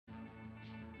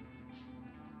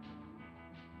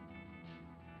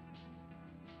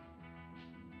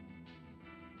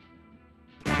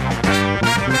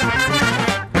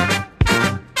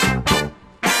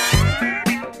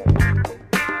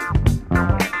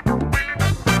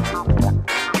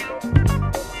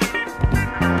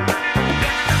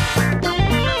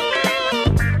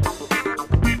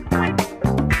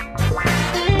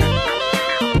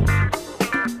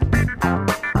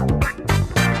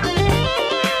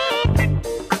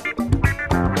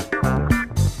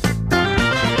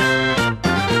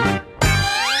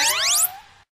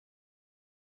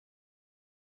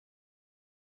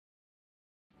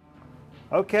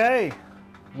Okay,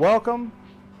 welcome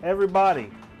everybody.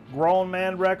 Grown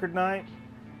Man Record Night,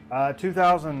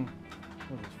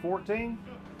 2014.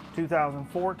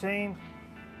 2014.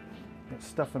 Got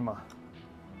stuff in I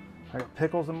got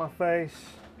pickles in my face.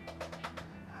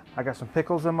 I got some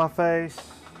pickles in my face.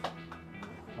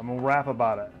 I'm gonna rap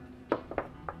about it.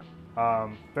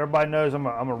 Everybody knows I'm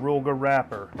a real good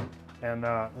rapper, and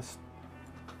all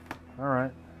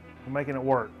right, I'm making it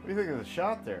work. What do you think of the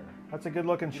shot there? That's a good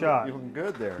looking shot. You're looking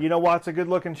good there. You know why it's a good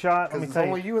looking shot? Let me tell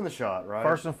you. It's only you in the shot, right?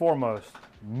 First and foremost,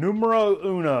 numero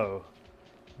uno.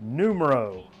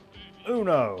 Numero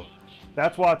uno.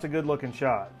 That's why it's a good looking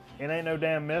shot. It ain't no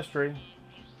damn mystery.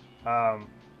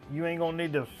 You ain't gonna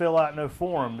need to fill out no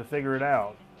form to figure it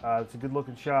out. It's a good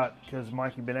looking shot because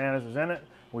Mikey Bananas is in it.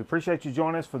 We appreciate you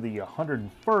joining us for the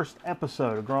 101st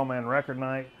episode of Grown Man Record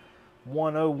Night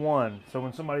 101. So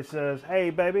when somebody says, hey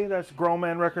baby, that's Grown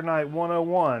Man Record Night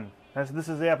 101, this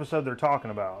is the episode they're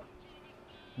talking about.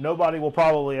 Nobody will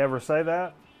probably ever say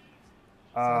that.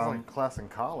 Sounds like a class in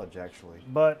college, actually.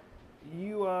 But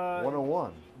you...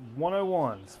 101.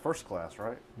 101. It's first class,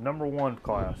 right? Number one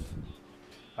class.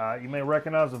 You may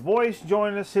recognize the voice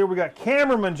joining us here. We got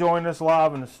cameraman joining us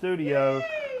live in the studio. Yay!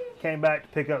 Came back to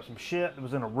pick up some shit that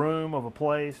was in a room of a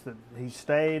place that he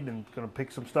stayed and going to pick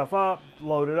some stuff up,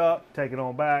 load it up, take it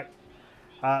on back.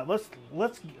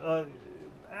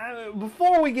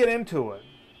 Before we get into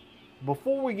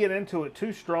it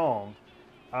too strong,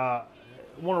 I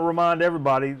want to remind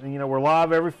everybody, you know, we're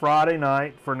live every Friday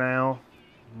night for now.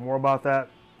 More about that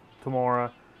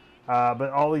tomorrow. But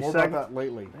all these segments. More about that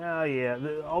lately. Oh yeah,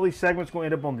 all these segments going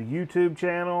to end up on the YouTube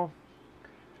channel.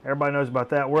 Everybody knows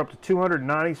about that. We're up to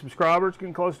 290 subscribers,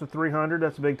 getting close to 300.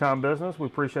 That's a big time business. We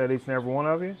appreciate each and every one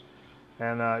of you.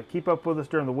 And keep up with us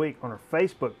during the week on our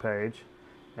Facebook page.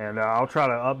 And I'll try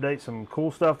to update some cool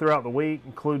stuff throughout the week,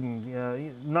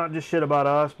 including not just shit about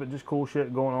us, but just cool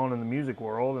shit going on in the music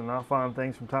world. And I'll find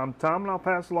things from time to time, and I'll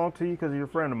pass it along to you because you're a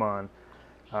friend of mine.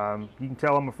 You can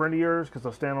tell I'm a friend of yours because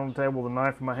I stand on the table with a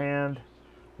knife in my hand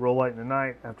real late in the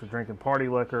night after drinking party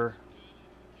liquor.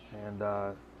 And,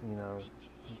 you know,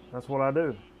 that's what I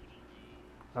do.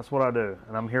 That's what I do.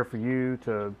 And I'm here for you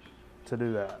to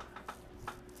do that.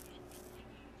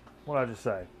 What'd I just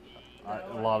say?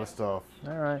 A lot of stuff.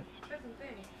 All right.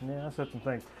 Yeah, I said some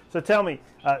things. So tell me,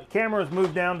 cameras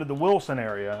moved down to the Wilson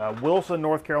area, Wilson,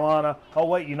 North Carolina. Oh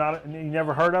wait, you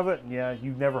never heard of it? Yeah,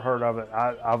 you've never heard of it.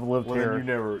 I've lived here. Then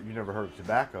you never heard of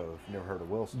tobacco. If you never heard of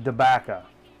Wilson. Tobacco.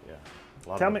 Yeah. A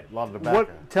lot of tobacco.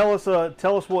 Tell us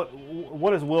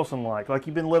what is Wilson like? Like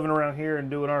you've been living around here and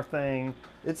doing our thing.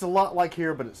 It's a lot like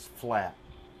here, but it's flat.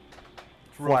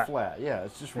 It's real flat. Yeah,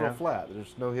 it's just real flat.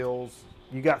 There's no hills.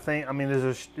 You got things. I mean,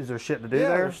 is there shit to do there?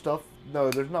 Yeah, there's stuff. No,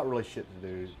 there's not really shit to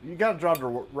do. You got to drive to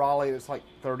Raleigh. It's like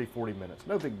 30, 40 minutes.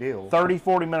 No big deal. 30,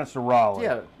 40 minutes to Raleigh.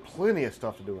 Yeah, plenty of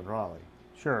stuff to do in Raleigh.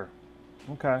 Sure.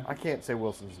 Okay. I can't say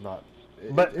Wilson's not.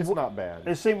 But it's not bad.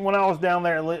 It seemed when I was down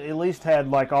there, at least had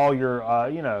like all your,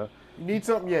 you know. You need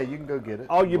something? Yeah, you can go get it.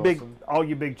 All your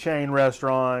big chain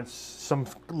restaurants, some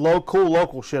cool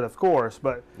local shit, of course.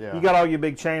 But you got all your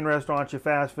big chain restaurants, your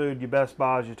fast food, your Best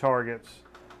Buys, your Targets.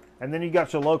 And then you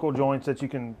got your local joints that you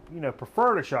can,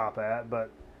 prefer to shop at,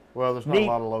 but... Well, there's not a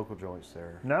lot of local joints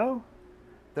there. No?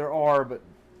 There are, but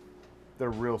they're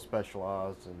real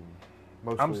specialized, and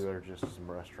mostly they're just some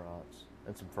restaurants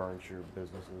and some furniture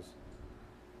businesses.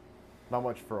 Not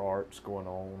much for arts going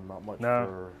on, not much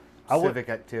for civic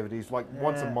activities. Like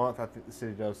once a month, I think the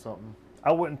city does something.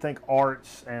 I wouldn't think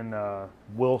arts and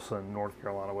Wilson, North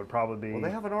Carolina would probably be... Well,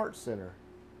 they have an arts center.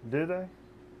 Do they?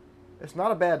 It's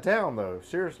not a bad town, though.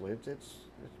 Seriously, it's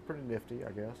pretty nifty, I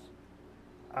guess.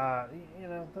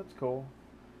 That's cool.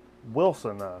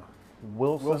 Wilson, though.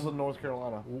 Wilson, North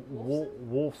Carolina.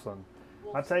 Wilson.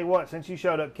 I tell you what, since you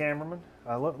showed up, cameraman,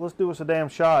 let's do us a damn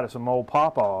shot at some old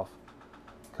pop-off.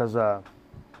 Because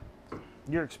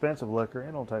your expensive liquor,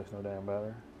 it don't taste no damn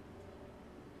better.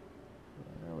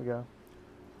 There we go.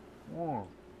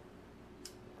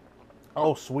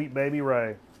 Oh, sweet baby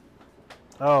Ray.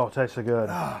 Oh, it tastes so good.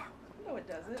 No, it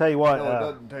doesn't. Tell you what. No, it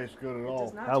doesn't taste good at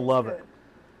all. I love it. I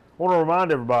want to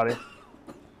remind everybody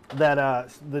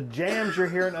that the jams you're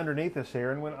hearing underneath us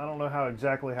here, and I don't know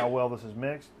exactly how well this is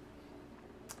mixed.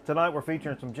 Tonight we're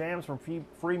featuring some jams from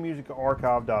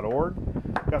freemusicarchive.org.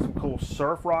 Got some cool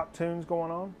surf rock tunes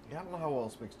going on. Yeah, I don't know how well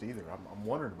it's mixed either. I'm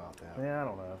wondering about that. Yeah, I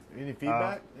don't know. Any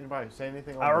feedback? Anybody say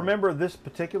anything? I remember this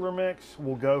particular mix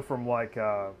will go from like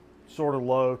sort of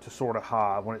low to sort of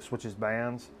high when it switches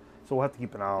bands. So we'll have to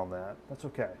keep an eye on that. That's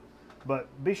okay. But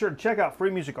be sure to check out Free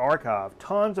Music Archive.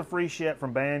 Tons of free shit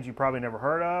from bands you probably never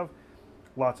heard of.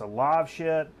 Lots of live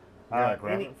shit. Yeah,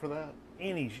 graphic for that?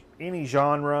 any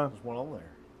genre There's one on there.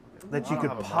 that I you don't could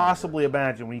have a possibly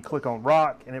imagine. When you click on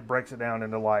rock, and it breaks it down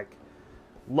into like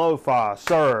lo-fi,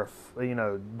 surf,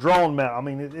 drone metal. I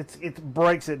mean, it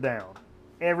breaks it down.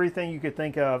 Everything you could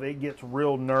think of, it gets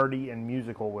real nerdy and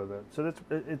musical with it. So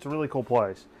it's a really cool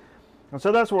place. And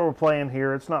so that's what we're playing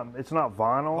here. It's not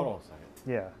vinyl. Hold on a second.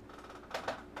 Yeah.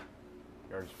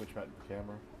 You already switched back to the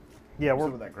camera? Yeah, What's we're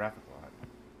up with that graphic line?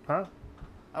 huh?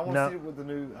 I want to No. see it with the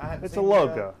new. I hadn't It's a seen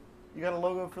logo. You got a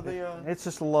logo for the. It's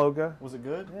just a logo. Was it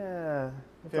good? Yeah,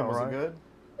 it's Tim, all was right. it good?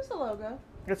 It's a logo.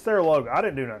 It's their logo. I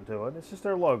didn't do nothing to it. It's just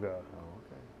their logo. Oh,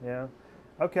 okay. Yeah.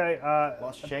 Okay.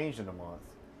 Lots changed in a month.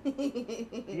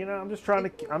 I'm just trying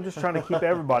to keep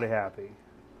everybody happy.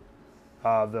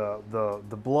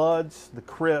 The Bloods, the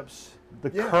Crips, the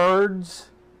Kurds,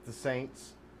 The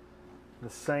Saints. the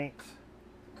Saints,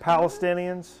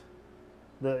 Palestinians,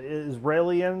 the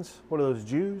Israelians. What are those,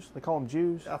 Jews? They call them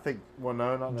Jews. I think. Well,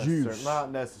 no, not Jews. necessarily.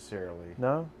 Not necessarily.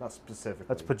 No, Not specifically.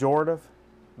 that's pejorative.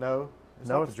 No, it's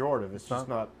No, not it's- pejorative. It's it's just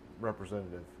not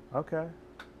representative. Okay.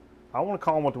 I want to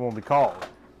call them what they want to be called.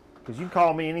 Because you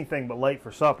call me anything but late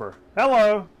for supper.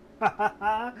 Hello.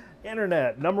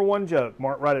 Internet. Number one joke.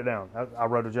 Mark, write it down. I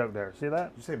wrote a joke there. See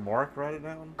that? Did you say Mark? Write it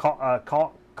down.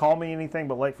 Call me anything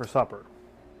but late for supper.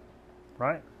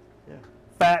 Right? Yeah.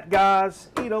 Fat guys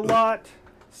eat a lot.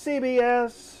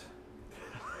 CBS.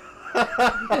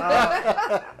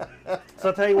 So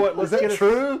I'll tell you what. Let's Is that get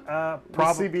true?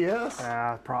 Probably.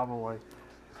 CBS. Probably.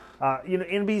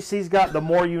 NBC's got The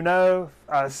More You Know.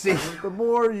 The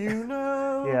more you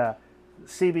know. Yeah,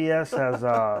 CBS has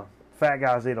Fat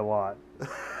Guys Eat a Lot.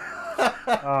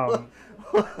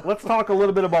 Let's talk a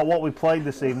little bit about what we played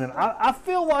this evening. I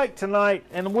feel like tonight,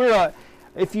 and we're,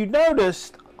 if you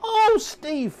noticed,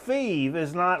 Steve Feeve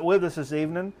is not with us this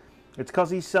evening. It's because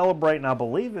he's celebrating, I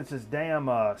believe it's his damn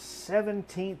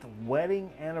 17th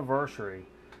wedding anniversary.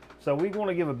 So we want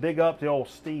to give a big up to old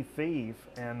Steve Feeve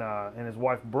and his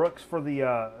wife Brooks for the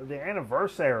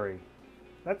anniversary.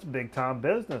 That's big time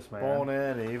business, man. Bon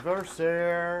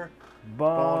anniversaire.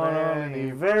 Bon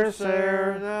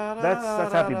anniversaire.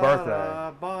 That's happy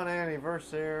birthday. Bon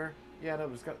anniversaire. Yeah, no,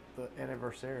 it's got the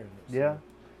anniversaire in it. So Yeah.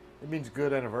 it means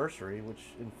good anniversary, which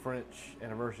in French,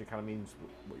 anniversary kind of means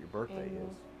what your birthday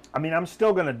is. I mean, I'm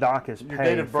still going to dock his Your pay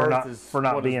date of for birth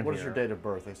not what being is, what here. is your date of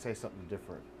birth? They say something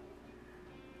different.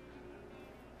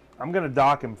 I'm going to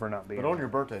dock him for not being But on here. your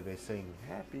birthday, they sing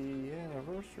happy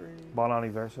anniversary. Bon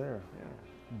anniversaire. Yeah.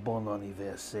 Bon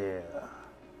anniversaire.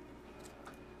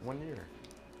 1 year.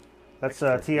 That's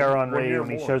Extra. T.R. 1 Henry year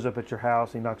when he more. shows up at your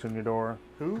house, he knocks on your door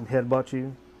Who? and headbutts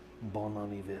you. Bon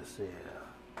anniversaire.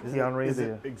 Is T.R. Henry is is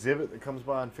it Exhibit that comes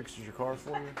by and fixes your car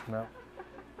for you? No.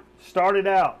 Started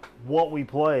out what we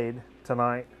played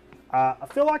tonight. I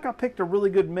feel like I picked a really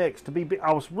good mix.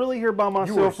 I was really here by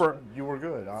myself You were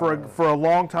good. for a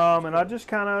long time, and I just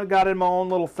kind of got in my own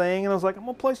little thing, and I was like, I'm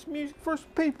gonna play some music for some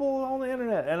people on the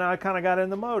internet, and I kind of got in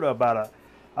the mode about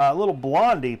a little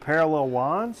Blondie, Parallel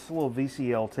Lines, a little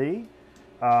VCLT,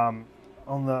 on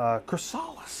the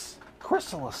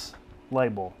Chrysalis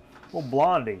label, little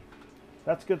Blondie.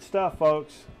 That's good stuff,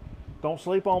 folks. Don't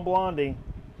sleep on Blondie.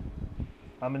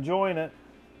 I'm enjoying it.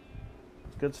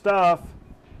 It's good stuff.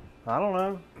 I don't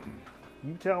know.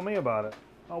 You tell me about it.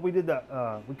 Oh, we did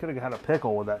that. We could have had a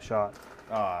pickle with that shot.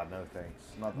 Ah, no thanks.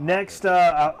 Not the Next,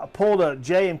 hot I pulled a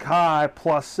J and Kai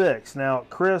 +6. Now,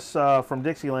 Chris from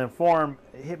Dixieland Farm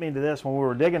hit me into this when we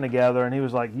were digging together, and he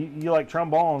was like, "You like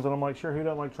trombones?" And I'm like, "Sure, who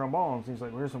doesn't like trombones?" And he's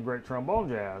like, "Well, here's some great trombone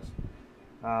jazz."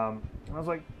 And I was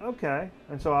like, "Okay."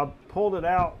 And so I pulled it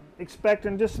out,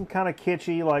 expecting just some kind of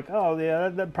kitschy, like, "Oh yeah,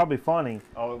 that'd probably be funny."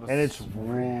 Oh, it was And it's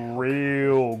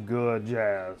real good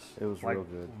jazz. It was like, real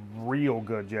good. Real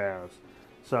good jazz.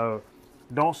 So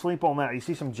don't sleep on that. You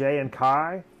see some J and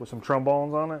Kai with some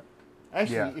trombones on it?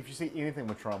 Actually, Yeah. if you see anything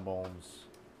with trombones,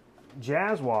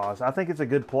 Jazz-wise, I think it's a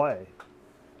good play.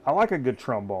 I like a good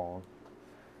trombone.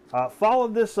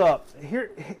 Followed this up.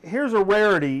 Here's a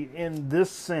rarity in this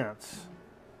sense.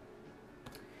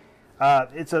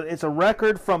 It's a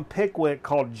record from Pickwick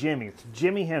called Jimmy. It's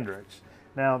Jimi Hendrix.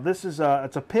 Now this is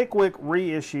it's a Pickwick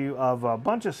reissue of a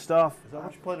bunch of stuff. is that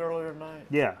what you played earlier tonight?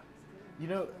 Yeah. You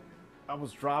know, I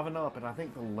was driving up, and I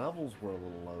think the levels were a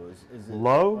little low. Is it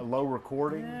Low? a low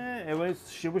recording?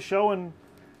 She was showing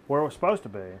where it was supposed to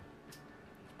be.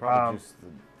 Probably just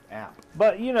the app.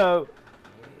 But you know,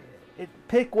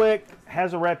 Pickwick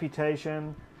has a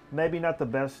reputation. Maybe not the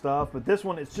best stuff, but this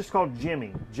one, it's just called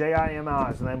Jimmy.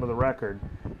 Jimi is the name of the record.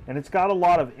 And it's got a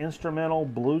lot of instrumental,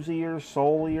 bluesier,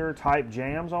 soulier type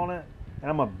jams on it.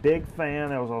 And I'm a big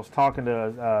fan. I was talking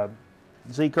to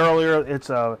Zeke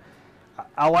earlier.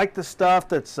 I like the stuff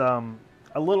that's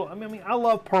a little. I mean, I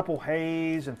love Purple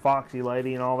Haze and Foxy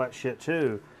Lady and all that shit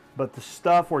too. But the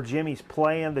stuff where Jimmy's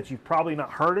playing that you've probably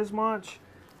not heard as much,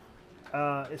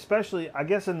 especially I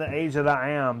guess in the age that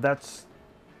I am, that's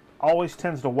always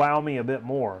tends to wow me a bit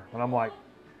more. And I'm like,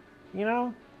 you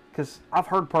know, because I've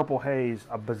heard Purple Haze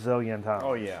a bazillion times.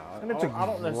 Oh yeah, and it's I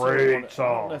don't great I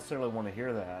song. don't necessarily want to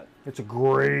hear that. It's a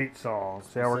great song.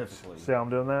 See how I'm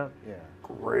doing that? Yeah.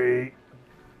 Great.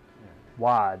 Yeah.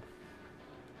 Wide.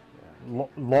 Yeah.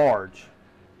 Large.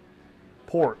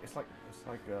 Port. It's like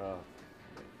a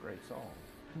great song.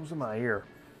 What was in my ear?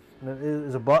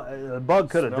 A bug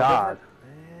could have Smell died.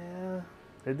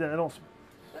 different? Yeah. It don't.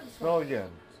 Smell again.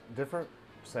 Different,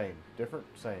 same. Different,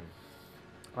 same.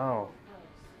 Oh.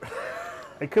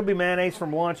 It could be mayonnaise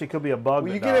from lunch. It could be a bug. Will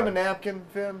that you get died. him a napkin,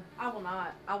 Finn? I will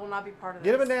not. I will not be part of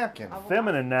this. Get him a napkin.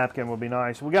 Feminine napkin would be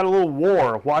nice. We got a little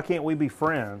war. Why can't we be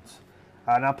friends?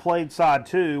 And I played side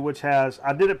 2, which has,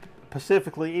 I did it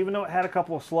specifically, even though it had a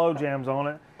couple of slow jams on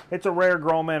it. It's a rare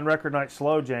Grown Man Record Night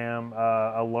slow jam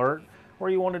alert, where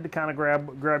you wanted to kind of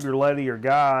grab your lady or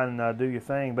guy and do your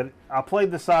thing. But I played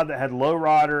the side that had Low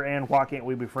Rider and Why Can't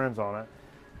We Be Friends on it.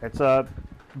 It's a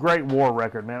great War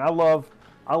record, man. I love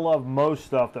most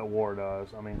stuff that War does.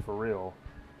 I mean, for real.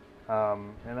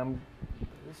 And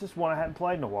this is one I hadn't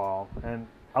played in a while, and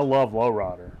I love Low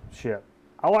Rider. Shit,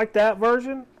 I like that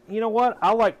version. You know what?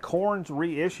 I like Korn's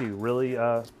reissue. Really,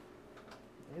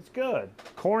 it's good.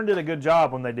 Korn did a good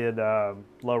job when they did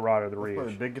Low Rider the reissue.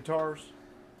 The big guitars.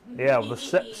 Yeah, with the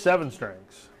 7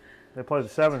 strings. They play the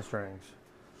 7 strings.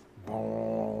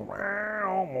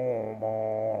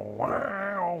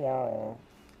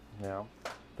 Yeah,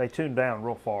 they tuned down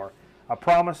real far. I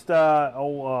promised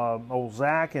old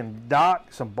Zach and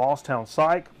Doc some Bosstown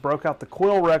Psych. Broke out the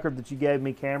Quill record that you gave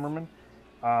me, cameraman.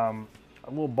 A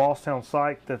little Bosstown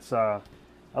Psych that's a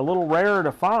little rarer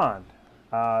to find.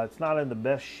 It's not in the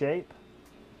best shape.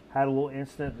 Had a little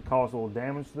incident that caused a little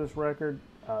damage to this record.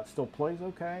 Still plays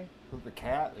okay. The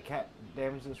cat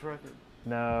damaged this record?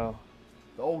 No.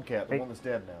 The old cat, the one that's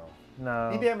dead now. No.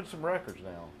 He damaged some records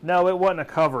now. No, it wasn't a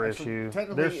cover Actually, issue.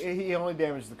 Technically, he only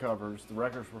damaged the covers. The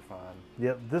records were fine.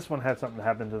 Yep, this one had something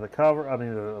happen to the cover. I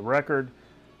mean, the record.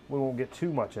 We won't get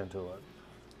too much into it.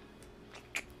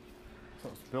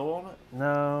 Something spill on it?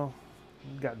 No,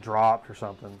 it got dropped or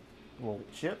something. A little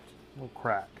Chipped?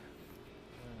 crack.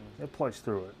 It plays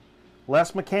through it.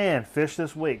 Les McCann, Fish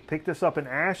This Week. Picked this up in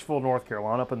Asheville, North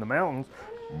Carolina, up in the mountains.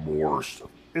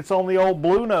 It's on the old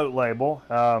Blue Note label.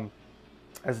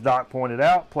 As Doc pointed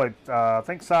out, played, I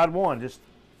think, side 1, just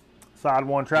side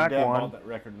 1, track 1. Bought that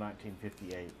record in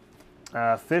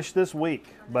 1958. Fish This Week.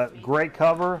 But great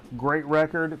cover, great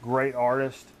record, great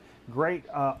artist, great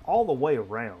all the way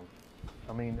around.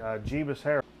 I mean, Jeebus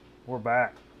Harris, we're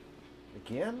back.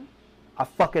 Again? I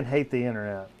fucking hate the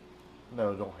internet.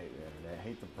 No, don't hate the internet.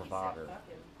 Hate the provider. I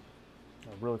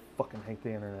really fucking hate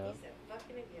the internet. He said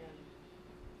fucking again.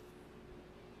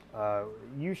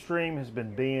 Ustream has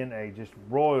been being a just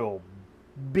royal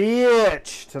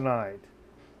bitch tonight.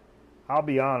 I'll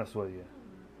be honest with you.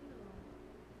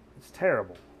 It's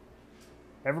terrible.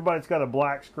 Everybody's got a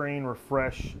black screen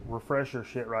refresher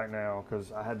shit right now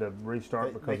because I had to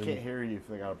restart because they can't hear you if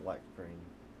they got a black screen.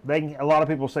 A lot of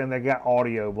people saying they got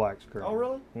audio black screen. Oh,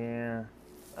 really? Yeah.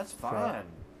 That's fine.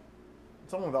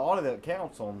 It's only the audio that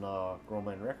counts on Grown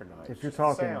Man Record Night. If you're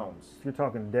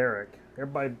talking Derek, is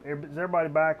everybody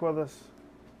back with us?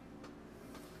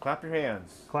 Clap your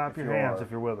hands. Clap your hands if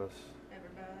you're with us.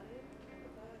 Everybody.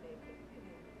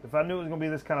 If I knew it was going to be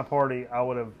this kind of party, I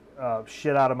would have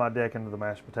shit out of my dick into the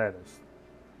mashed potatoes.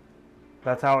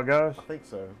 That's how it goes? I think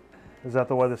so. Is that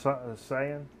the way the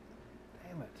saying?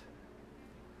 Damn it.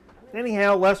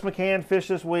 Anyhow, Les McCann, Fish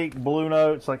This Week, Blue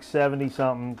Note, it's like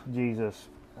 70-something. Jesus.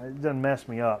 It doesn't mess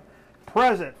me up.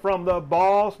 Present from the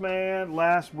boss man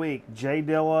last week, J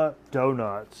Dilla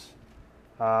Donuts.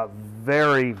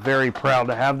 Very, very proud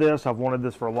to have this. I've wanted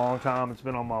this for a long time. It's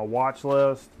been on my watch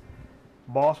list.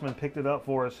 Bossman picked it up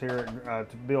for us here to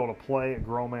be able to play at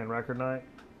Grown Man Record Night.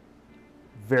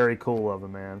 Very cool of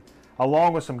him, man.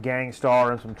 Along with some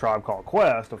Gangstar and some Tribe Called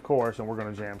Quest, of course, and we're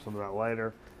going to jam some of that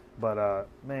later. But,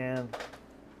 man,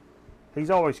 he's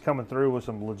always coming through with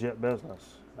some legit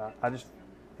business.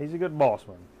 He's a good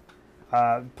bossman.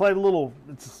 Played a little,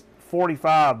 it's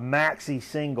 45 maxi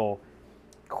single,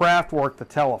 Kraftwerk the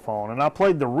Telephone. And I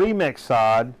played the remix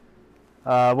side.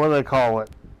 What do they call it?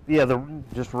 Yeah,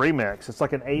 just remix. It's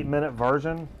like an 8-minute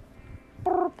version.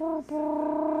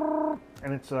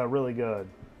 And it's really good.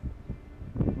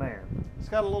 Man. It's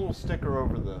got a little sticker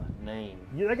over the name.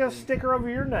 Yeah, they got a sticker over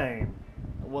your name.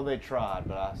 Well, they tried,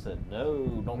 but I said, no,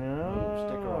 don't put a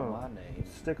sticker on my name.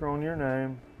 Sticker on your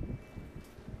name.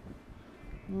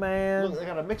 Man. Look, they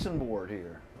got a mixing board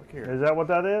here. Look here. Is that what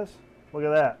that is? Look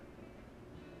at that.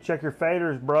 Check your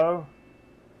faders, bro.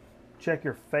 Check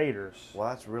your faders. Well,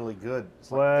 that's really good.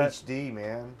 It's What? like HD,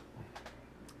 man.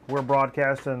 We're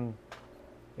broadcasting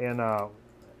in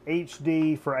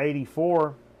HD for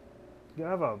 84. You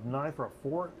have a knife or a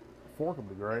fork? A fork would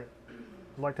be great.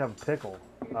 I'd like to have a pickle.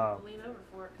 Lean over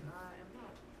for it. I am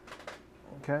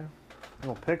not. Okay. A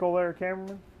little pickle there,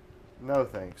 cameraman? No,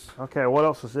 thanks. Okay, what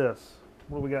else is this?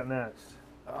 What do we got next?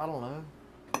 I don't know.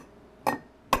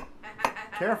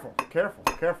 Careful, careful,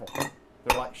 careful.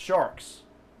 They're like sharks.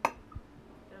 They're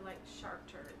like shark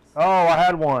turds. Oh, I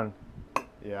had one.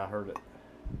 Yeah, I heard it.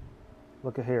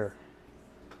 Look at here.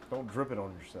 Don't drip it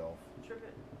on yourself. Drip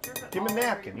it Give me a all over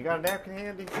napkin. You got a napkin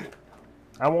handy?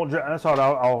 I won't. That's all.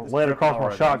 I'll It's lay it dripping across my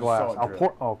already. shot I just saw glass. it I'll drip.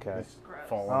 pour. Okay. It's Gross.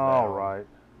 falling All down. right.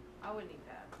 I wouldn't eat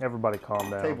that. Everybody,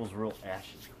 calm down. Table's real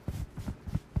ashy.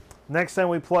 Next thing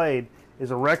we played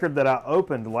is a record that I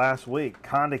opened last week.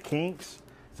 Conda Kinks.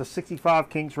 It's a 65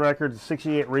 Kinks record,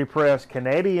 68 repress,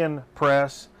 Canadian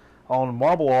press on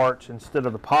Marble Arch instead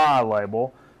of the Pie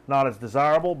label. Not as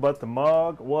desirable, but the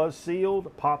mug was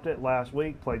sealed. Popped it last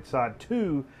week. Played side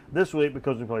 2 this week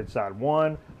because we played side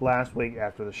 1 last week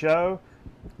after the show.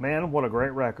 Man, what a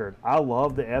great record. I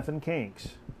love the effing Kinks.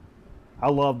 I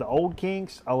love the old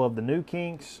Kinks. I love the new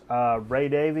Kinks. Ray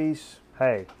Davies,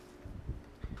 hey,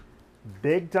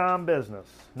 big time business.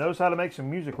 Knows how to make some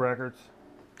music records.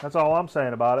 That's all I'm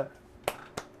saying about it.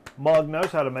 Mug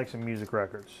knows how to make some music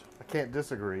records. I can't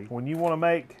disagree. When you want to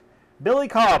make Billy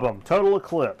Cobham, Total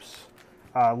Eclipse.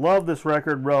 I love this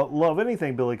record. Love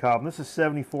anything Billy Cobham. This is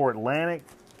 74 Atlantic.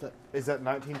 Is that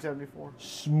 1974?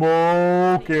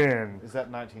 Smoking. Is that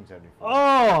 1974?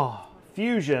 Oh,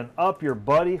 Fusion up your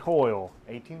buddy Hoyle.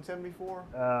 1874?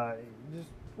 Just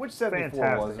Which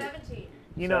 74 was it? 17.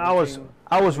 You know, 17?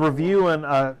 I was reviewing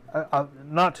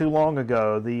not too long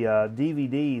ago the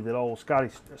DVD that old Scott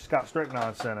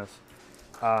Strickland sent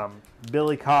us.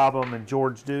 Billy Cobham and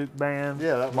George Duke band.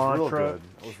 Yeah, that was Mantra. real good.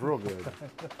 It was real good.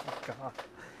 God,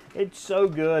 it's so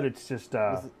good. It's just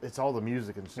It's all the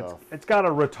music and stuff. it's got a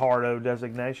retardo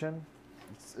designation.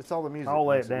 It's all the music. I'll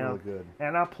lay Makes it down. Really good.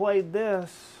 And I played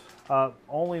this not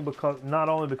only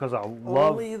because I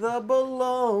love Only the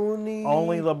baloney.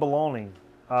 only the baloney.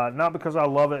 Not because I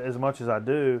love it as much as I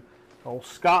do. Old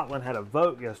Scotland had a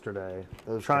vote yesterday,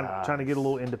 Those trying guys. to get a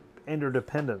little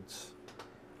interdependence,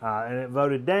 and it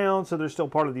voted down. So they're still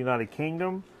part of the United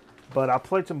Kingdom. But I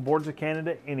played some Boards of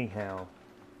Canada anyhow,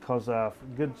 because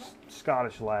good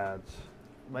Scottish lads.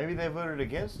 Maybe they voted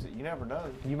against it. You never know.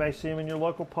 You may see them in your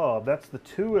local pub. That's the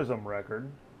Twoism record.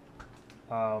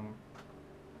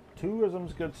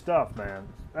 Twoism's good stuff, man.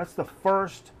 That's the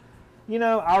first. You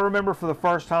know, I remember for the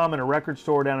first time in a record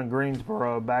store down in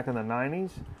Greensboro back in the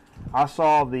 90s, I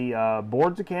saw the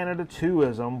Boards of Canada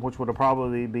Twoism, which would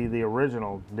probably be the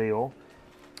original deal.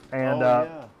 And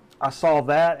yeah. I saw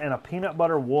that and a Peanut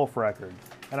Butter Wolf record.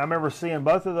 And I remember seeing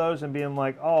both of those and being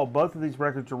like, oh, both of these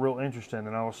records are real interesting.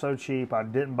 And I was so cheap, I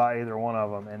didn't buy either one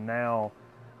of them. And now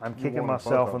I'm kicking wanted both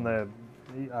myself of in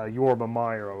the Yorba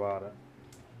Mire about it.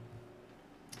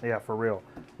 Yeah, for real.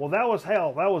 Well, that was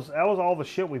hell. That was all the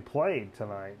shit we played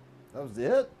tonight. That was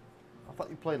it? I thought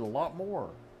you played a lot more.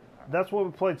 That's what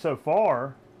we played so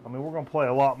far. I mean, we're going to play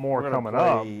a lot more We're gonna coming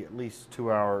up. play at least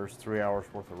 2 hours, 3 hours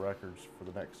worth of records for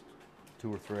the next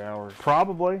 2 or 3 hours.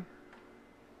 Probably.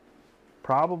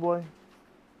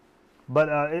 But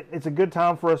it's a good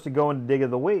time for us to go into Dig of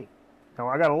the Week. Now,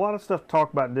 I got a lot of stuff to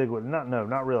talk about in Dig with.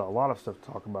 Not really. A lot of stuff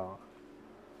to talk about.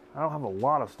 I don't have a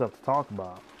lot of stuff to talk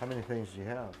about. How many things do you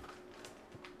have?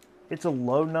 It's a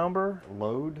low number.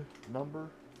 Load number?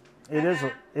 It is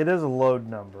a load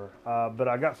number. But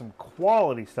I got some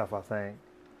quality stuff, I think.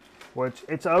 Which,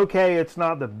 it's okay. It's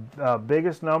not the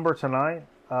biggest number tonight.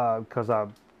 Because I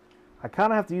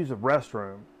kind of have to use the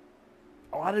restroom.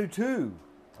 Oh, I do too.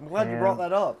 I'm glad you Man. brought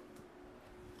that up.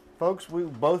 Folks, we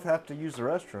both have to use the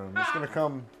restroom. It's going to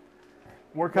come.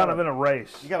 We're kind of in a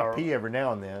race. You got to pee every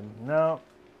now and then. No,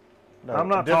 No, I'm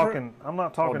not different? talking. I'm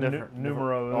not talking different-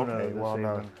 numero uno Okay, this well,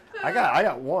 no. evening. I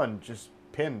got one just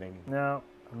pending. No,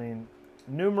 I mean,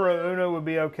 numero uno would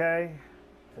be okay.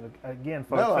 And again,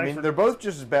 folks. No, I thanks mean for, they're both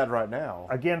just as bad right now.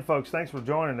 again, folks. Thanks for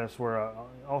joining us. We're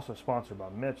also sponsored by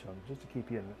Mitchum, just to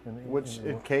keep you in Which,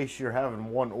 in case you're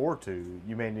having one or two,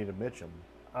 you may need a Mitchum.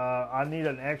 I need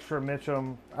an extra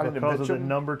Mitchum I need a because of the Mitchum.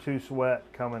 number 2 sweat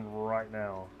coming right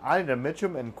now. I need a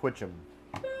Mitchum and Quitchum.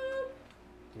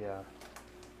 Yeah.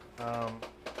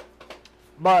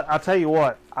 But I'll tell you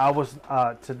what. I was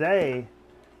today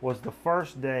was the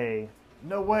first day.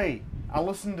 No way. I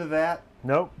listened to that.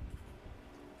 Nope.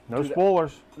 No Dude,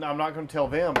 spoilers. No, I'm not going to tell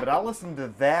them, but I listened to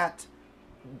that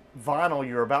vinyl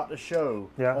you're about to show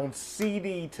on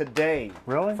CD today.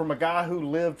 Really? From a guy who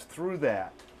lived through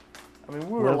that. I mean,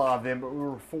 we were alive then, but we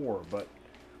were 4. But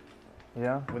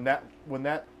yeah, when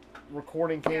that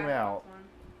recording came out,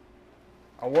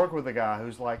 I work with a guy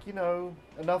who's like,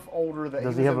 enough older that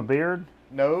does he have a beard?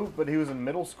 No, but he was in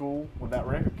middle school when that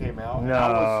record came out.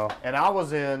 No. And I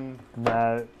was in.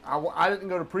 No. I didn't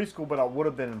go to preschool, but I would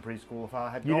have been in preschool if I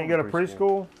had. You didn't go to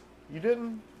preschool? You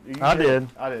didn't? I did.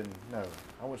 I didn't. No,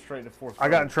 I went straight to 4th grade. I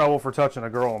got in trouble for touching a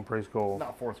girl in preschool.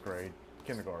 Not 4th grade,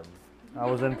 kindergarten. I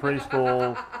was in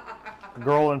preschool. A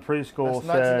girl in preschool That's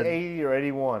said, 1980 or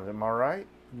 81. Am I right?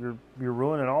 You're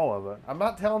ruining all of it. I'm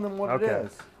not telling them what it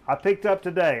is. I picked up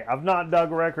today. I've not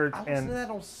dug records, I and listened to that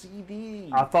on CD.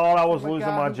 I thought I was From a losing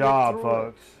guy my who lived job, through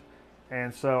folks.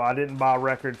 And so I didn't buy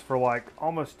records for like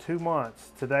almost 2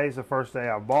 months. Today's the first day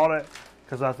I bought it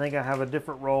because I think I have a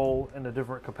different role in a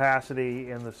different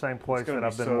capacity in the same place that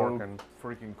I've been working.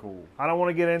 Freaking cool. I don't want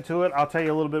to get into it. I'll tell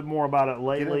you a little bit more about it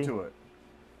lately. Get into it.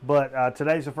 But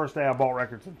today's the first day I bought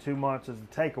records in 2 months as a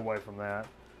takeaway from that.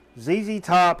 ZZ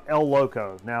Top El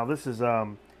Loco. Now this is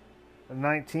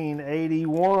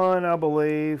 1981, I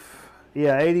believe.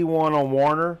 Yeah, 81 on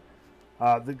Warner.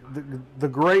 The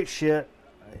great shit.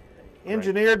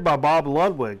 Engineered by Bob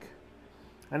Ludwig.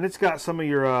 And it's got some of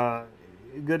your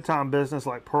Good Time Business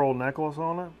like Pearl Necklace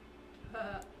on it.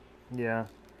 Yeah.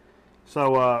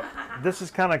 So this is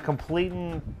kind of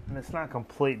completing, and it's not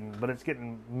completing, but it's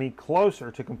getting me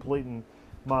closer to completing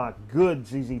my good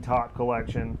ZZ Top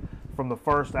collection from the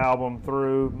first album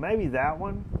through maybe that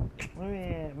one,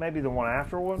 maybe the one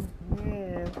after one,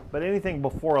 but anything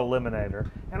before Eliminator.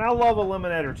 And I love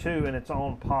Eliminator too in its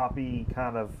own poppy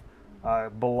kind of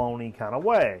baloney kind of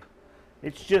way.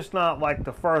 It's just not like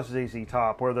the first ZZ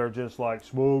Top where they're just like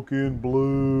smoking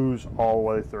blues all the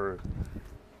way through.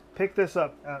 Pick this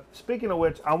up. Speaking of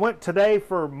which, I went today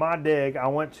for my dig. I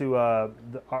went to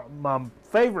my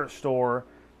favorite store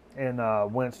in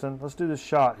Winston. Let's do this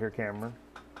shot here, Cameron.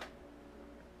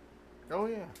 Oh,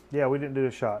 yeah. Yeah, we didn't do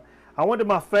a shot. I went to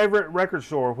my favorite record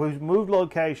store, who's moved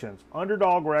locations.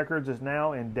 Underdog Records is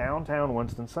now in downtown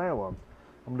Winston-Salem.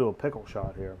 I'm going to do a pickle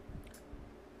shot here.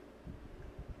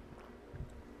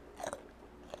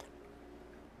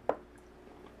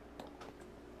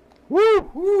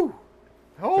 Woo! Woo!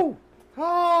 Oh!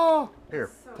 Oh! Here,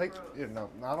 So take. gross. Yeah, no,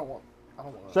 I don't want.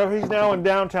 So he's now in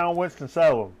downtown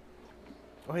Winston-Salem.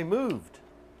 Oh, he moved.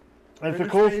 It's a Bigger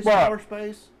cool space, spot. smaller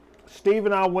space. Steve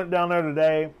and I went down there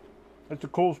today. It's a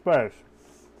cool space.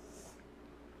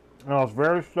 And I was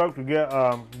very stoked to get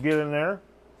in there.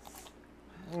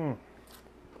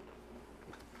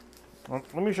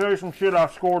 Let me show you some shit I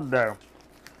scored today.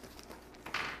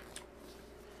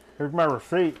 Here's my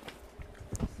receipt.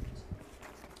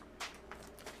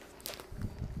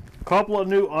 Couple of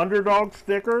new Underdog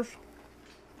stickers.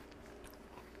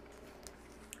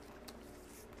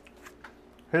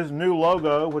 His new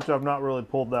logo, which I've not really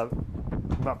pulled it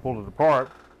apart.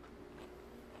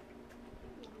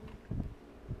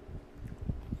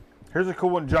 Here's a cool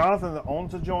one. Jonathan that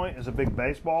owns the joint is a big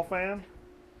baseball fan.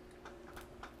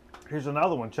 Here's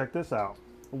another one. Check this out.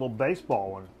 A little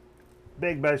baseball one.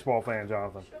 Big baseball fan,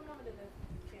 Jonathan. Show Mama to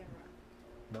the camera.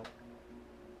 Nope.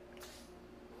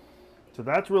 So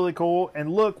that's really cool. And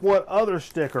look what other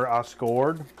sticker I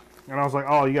scored. And I was like,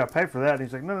 oh, you got to pay for that. And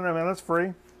he's like, no, man, that's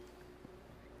free.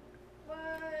 What?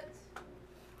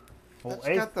 Well,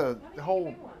 That's got the Why did whole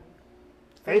you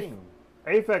pick one? thing.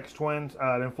 Aphex Twins,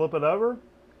 then flip it over.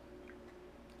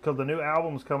 Because the new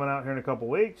album's coming out here in a couple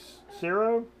weeks.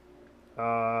 Zero.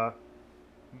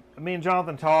 Me and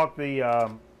Jonathan talked.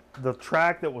 The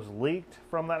track that was leaked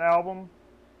from that album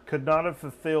could not have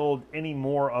fulfilled any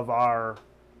more of our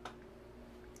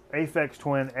Aphex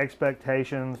Twin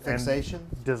expectations Fixation?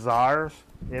 and desires.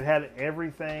 It had Why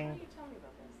everything. didn't you tell me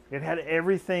about this? It had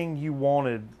everything you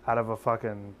wanted out of a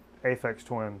fucking Aphex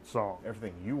Twin song.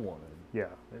 Everything you wanted. Yeah,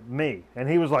 me. And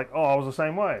he was like, oh, I was the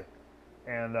same way.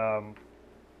 And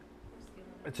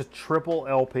it's a triple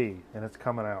LP, and it's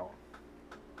coming out.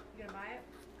 You gonna buy it?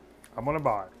 I'm going to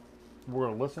buy it. We're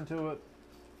going to listen to it.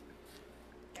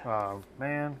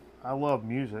 Man, I love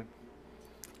music.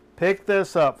 Pick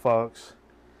this up, folks.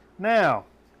 Now,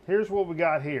 here's what we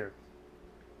got here.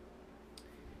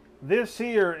 This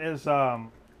here is the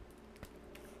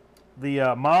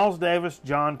Miles Davis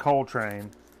John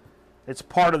Coltrane. It's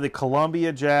part of the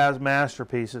Columbia Jazz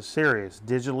Masterpieces series,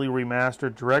 digitally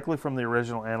remastered directly from the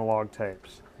original analog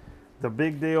tapes. The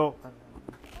big deal,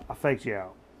 I faked you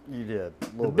out. You did.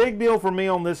 The big deal for me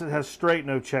on this, it has straight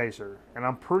no chaser. And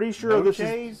I'm pretty sure No this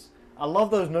chase? I love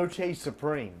those no chase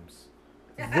Supremes.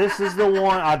 This is the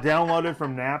one I downloaded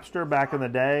from Napster back in the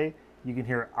day. You can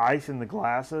hear ice in the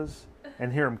glasses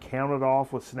and hear them count it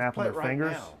off with snapping Play it their right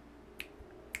fingers. now.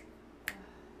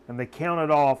 And they count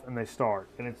it off and they start.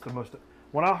 And it's the most.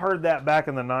 When I heard that back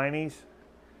in the 90s,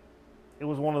 it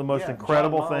was one of the most Yeah,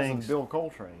 incredible John Miles and things. Bill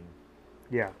Coltrane.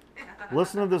 Yeah.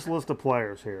 Listen to this list of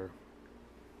players here.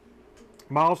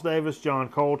 Miles Davis, John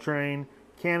Coltrane,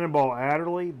 Cannonball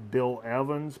Adderley, Bill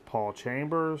Evans, Paul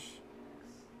Chambers.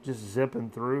 Just zipping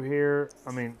through here.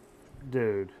 I mean,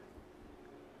 dude.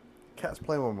 Cat's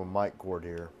playing with my mic cord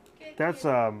here. That's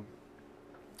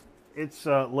it's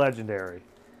legendary.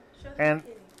 Show the And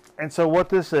kitty. and so what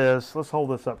this is, let's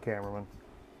hold this up, cameraman.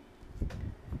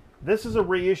 This is a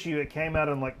reissue. It came out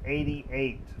in like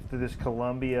 '88 through this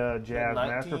Columbia Jazz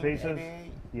Masterpieces.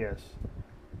 1988? Yes.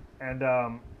 And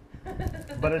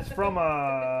but it's from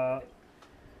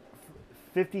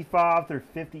 55 through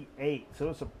 58, so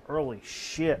it's some early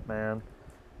shit, man.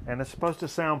 And it's supposed to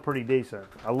sound pretty decent.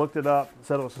 I looked it up. It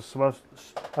said it was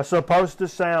supposed to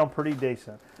sound pretty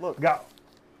decent. Look, Got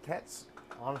Cat's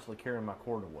honestly carrying my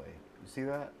cord away. You see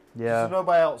that? Yeah. So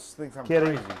nobody else thinks I'm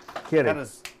Kitty. crazy. Kitty. Cat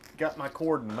has got my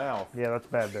cord in the mouth, Yeah, that's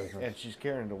bad business. and she's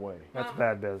carrying it away. That's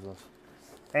bad business.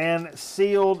 And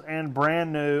sealed and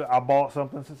brand new, I bought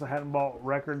something since I hadn't bought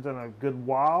records in a good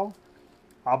while.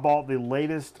 I bought the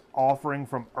latest offering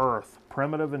from Earth,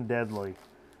 Primitive and Deadly.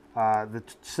 The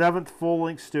seventh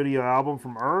full-length studio album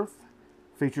from Earth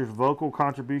features vocal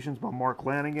contributions by Mark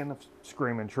Lanigan of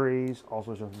Screaming Trees,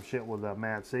 also some shit with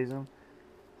Mad Season.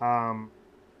 And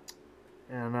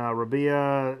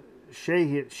Rabia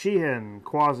Sheehan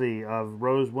Quasi of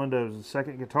Rose Windows'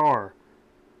 second guitar.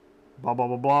 Blah, blah,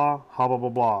 blah, blah, blah, blah, blah,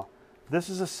 blah. This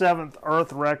is a seventh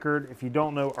Earth record. If you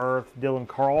don't know Earth, Dylan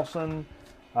Carlson,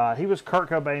 he was Kurt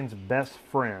Cobain's best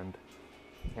friend.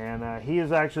 And he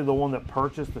is actually the one that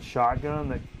purchased the shotgun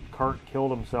that Kurt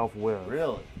killed himself with.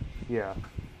 Really? Yeah.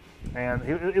 And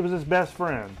it was his best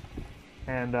friend.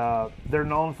 And they're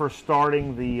known for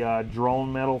starting the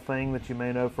drone metal thing that you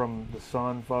may know from The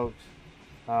Sun, folks.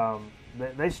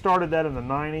 They started that in the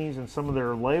 90s, and some of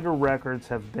their later records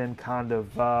have been kind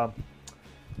of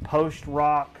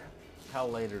post-rock, How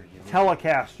later do you mean?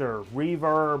 Telecaster,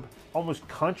 reverb, almost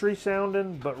country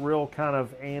sounding, but real kind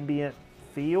of ambient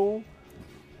feel.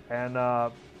 And I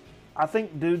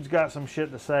think dude's got some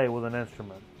shit to say with an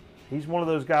instrument. He's one of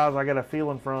those guys I get a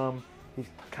feeling from. He's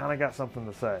kind of got something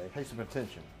to say. Pay some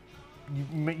attention.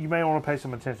 You may want to pay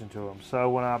some attention to him. So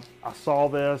when I saw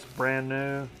this brand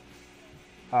new,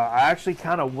 I actually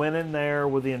kind of went in there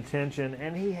with the intention,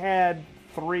 and he had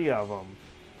 3 of them.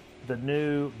 The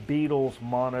new Beatles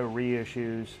mono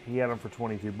reissues. He had them for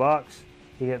 $22.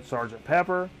 He had Sgt.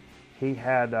 Pepper. He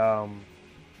had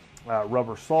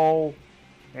Rubber Soul.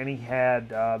 And he had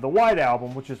the White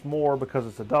Album, which is more because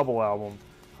it's a double album.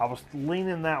 I was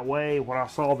leaning that way when I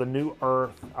saw the new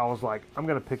Earth. I was like, I'm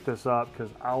going to pick this up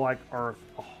because I like Earth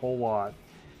a whole lot.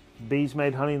 Bees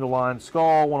Made Honey in the Lion's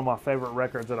Skull, one of my favorite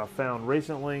records that I found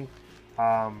recently.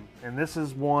 And this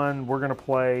is one we're going to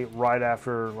play right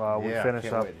after we finish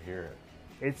can't up. wait to hear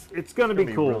it. It's going to be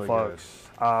gonna be cool, really folks.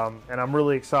 And I'm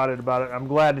really excited about it. I'm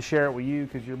glad to share it with you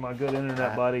because you're my good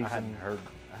internet buddies. I hadn't And heard.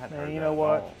 I hadn't man, heard you that know at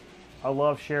what? all. I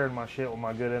love sharing my shit with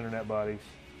my good internet buddies.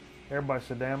 Everybody's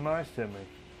so damn nice to me.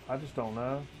 I just don't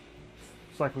know.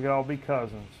 It's like we could all be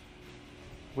cousins.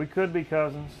 We could be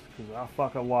cousins because I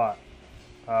fuck a lot.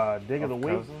 Dig of the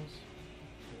week. Cousins?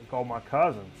 Call my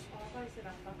cousins. Oh, I thought you said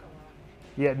I fuck a lot.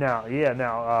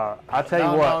 Yeah. I tell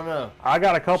No, you what. no. I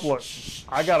got a couple of.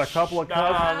 I got a couple of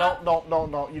cousins.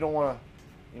 No. You don't want to.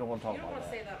 You don't want to talk You don't about want to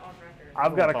that. say that on record.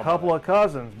 I've got a talk couple about of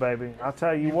cousins, baby. I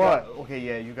tell you You what. got- okay,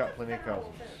 yeah, you got plenty of Federal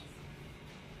cousins. offense.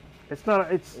 It's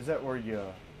not. It's Is that where you?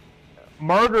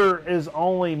 murder is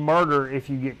only murder if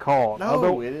you get caught.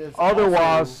 No, it is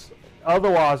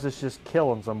Otherwise, it's just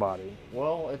killing somebody.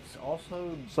 Well, it's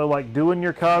also. So, like, doing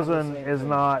your cousin same is thing.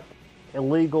 not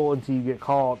illegal until you get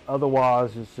caught.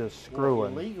 Otherwise, it's just Well,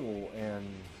 screwing. illegal and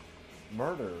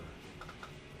murder.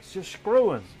 It's just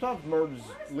screwing. Sometimes murder's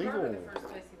Why is legal. Murder the first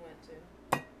place he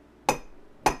went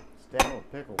to? Stab with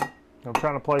a pickle. I'm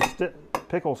trying to play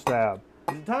pickle stab.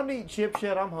 Is it time to eat chips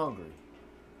yet? I'm hungry.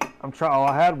 I'm trying. Oh,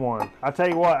 I had one. I tell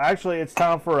you what. Actually, it's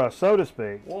time for a soda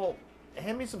speak. Well,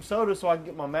 hand me some soda so I can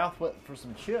get my mouth wet for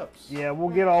some chips. Yeah, we'll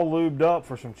get all lubed up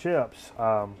for some chips.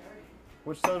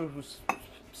 Which soda was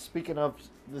speaking of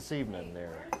this evening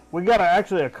there? We got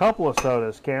actually a couple of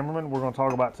sodas, Cameraman. We're going to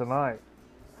talk about tonight.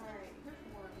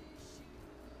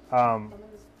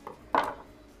 Alright,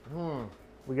 here's one.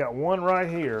 We got one right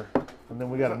here, and then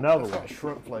we got another That's one. not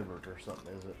shrimp flavored or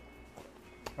something, is it?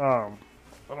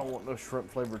 I don't want no shrimp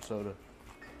flavored soda.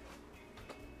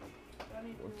 I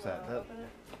need What's to that? That- open it.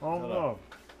 Oh Shut no.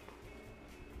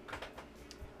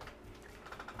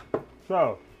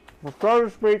 So, we're so to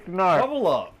speak tonight. Bubble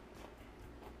up.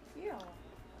 Yeah.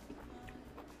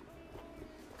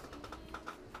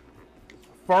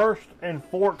 First and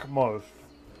foremost,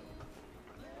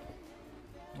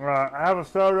 I have a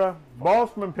soda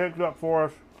Bossman picked up for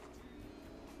us.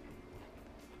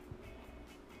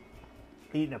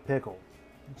 Eating a pickle.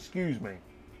 Excuse me.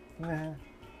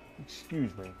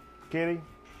 Excuse me. Kitty,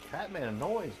 Cat made a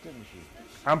noise, didn't she?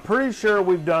 I'm pretty sure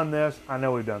we've done this. I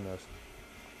know we've done this.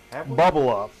 Have we? Bubble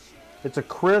Up. It's a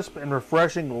crisp and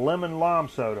refreshing lemon lime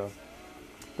soda.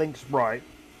 Think Sprite.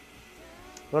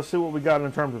 Let's see what we got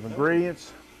in terms of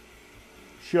ingredients.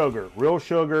 Sugar, real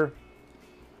sugar.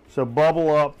 So Bubble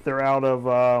Up, they're out of,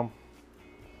 oh,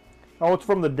 it's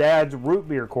from the Dad's Root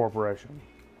Beer Corporation.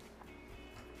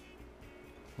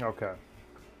 Okay.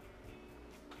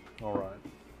 All right.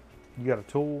 You got a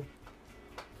tool?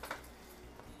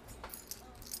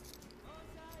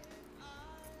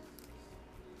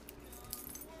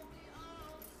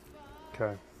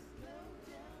 Okay.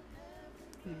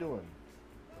 What are you doing?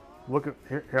 Look at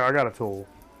here. I got a tool.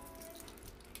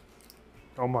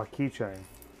 On my keychain.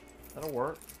 That'll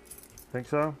work. Think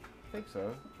so? I think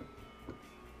so.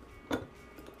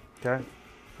 Okay.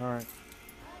 All right.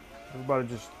 Everybody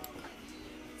just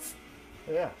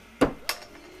Yeah,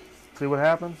 see what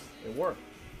happens. it worked.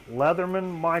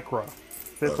 Leatherman Micro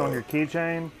fits on your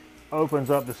keychain. Opens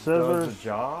up the Does scissors. the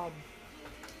job.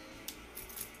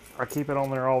 I keep it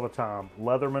on there all the time.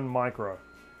 Leatherman Micro.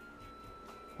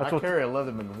 That's I what. carry a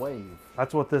Leatherman Wave.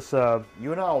 That's what this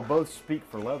You and I will both speak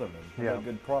for Leatherman. They Yeah. make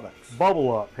good products.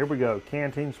 Bubble Up. Here we go.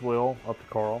 Canteen swill up to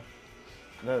Carl.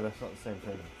 No, that's not the same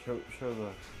thing. Show the.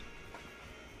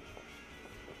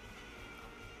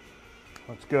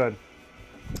 That's good.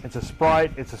 It's a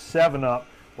Sprite. It's a 7-Up.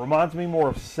 Reminds me more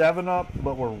of 7-Up,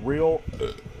 but with real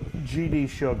GD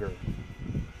sugar.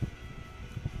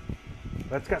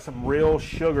 That's got some real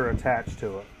sugar attached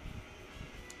to it.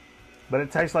 But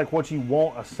it tastes like what you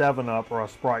want a 7-Up or a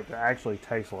Sprite to actually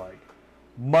taste like.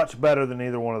 Much better than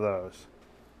either one of those.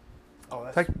 Oh,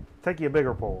 that's. Take you a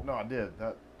bigger pull. No, I did.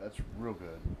 That's real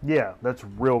good. Yeah, that's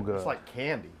real good. It's like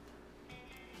candy.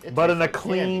 It But tastes in a like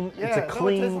clean- candy. it's a Yeah, no, it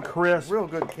clean, tastes like crisp- real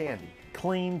good candy.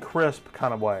 Clean, crisp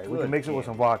kind of way. We Good can mix it with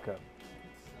some candy. vodka.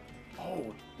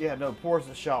 Oh, yeah, no, pour us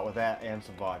a shot with that and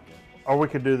some vodka. Or we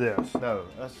could do this. No,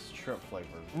 that's shrimp flavored.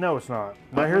 No, it's not.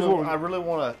 Now here's I what. really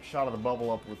want a shot of the Bubble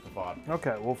Up with the vodka.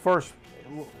 Okay, well first,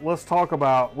 let's talk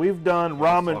about. We've done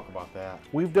Let's ramen. talk about that.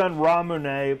 We've done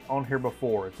Ramune on here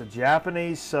before. It's a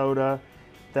Japanese soda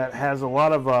that has a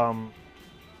lot of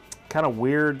kind of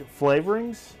weird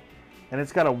flavorings, and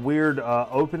it's got a weird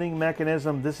opening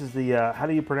mechanism. This is the how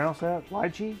do you pronounce that?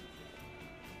 Lychee.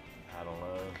 I don't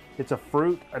know. It's a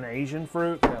fruit, an Asian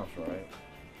fruit. Sounds right.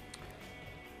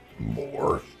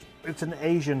 It's an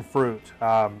Asian fruit.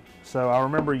 So I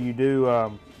remember you do.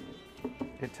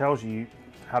 It tells you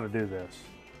how to do this.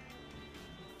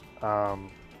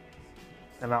 And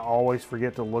I always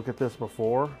forget to look at this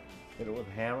before. Hit it with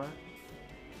a hammer.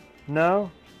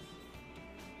 No.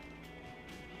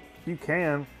 You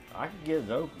can. I could get it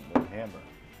open with a hammer.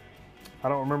 I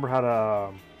don't remember how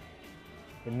to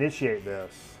initiate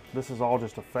this. This is all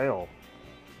just a fail.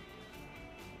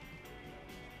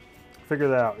 Figure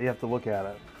that out. You have to look at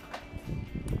it.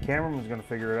 Cameraman's going to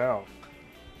figure it out.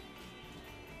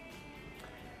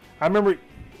 I remember,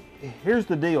 here's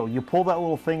the deal. You pull that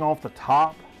little thing off the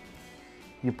top.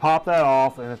 You pop that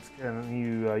off, and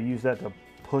you use that to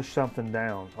push something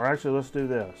down. Or actually, let's do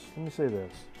this. Let me see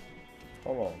this.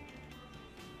 Hold on.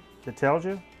 It tells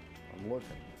you? I'm looking.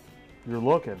 You're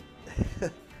looking.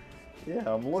 Yeah,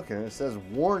 I'm looking. It says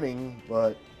warning,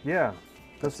 but Yeah.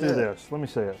 Let's do That's it. this. Let me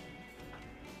see it.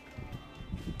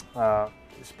 You're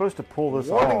supposed to pull this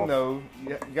warning off. though.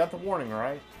 You got the warning,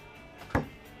 right?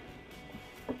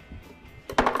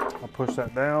 I'll push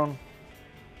that down.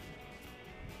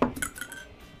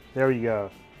 There you go.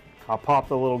 I'll pop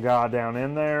the little guy down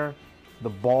in there. The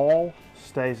ball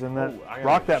stays in that. Ooh, I gotta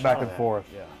Rock get a that back shot of and forth.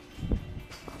 Yeah.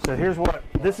 So here's what.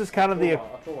 This is kind of the.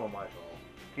 I tore my mic off.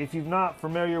 If you're not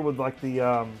familiar with like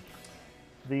the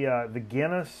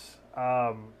Guinness,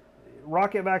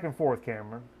 rock it back and forth,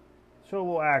 Cameron. Show a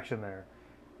little action there.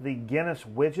 The Guinness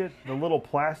widget, the little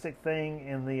plastic thing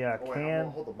in the Oh, wait, I'm can. gonna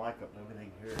hold the mic up. Nobody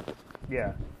can hear it.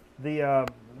 Yeah,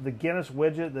 the Guinness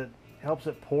widget that helps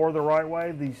it pour the right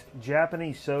way. These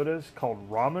Japanese sodas called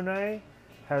Ramune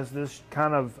has this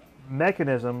kind of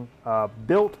mechanism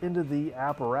built into the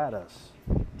apparatus,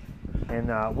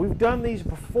 and we've done these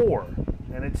before,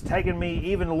 and it's taken me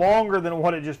even longer than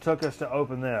what it just took us to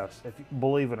open this, if you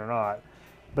believe it or not.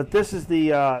 But this is the,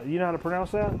 you know how to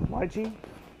pronounce that? Lychee?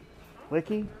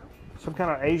 Licky? Some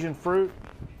kind of Asian fruit.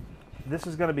 This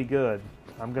is going to be good.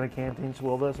 I'm going to canteen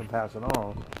swill this and pass it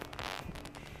on.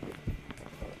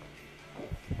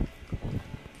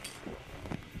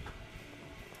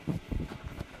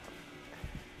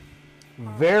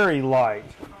 Very light.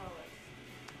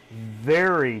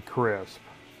 Very crisp.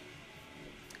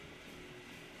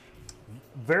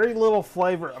 Very little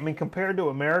flavor. I mean, compared to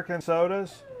American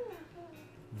sodas,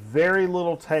 very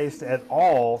little taste at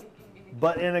all,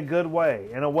 but in a good way.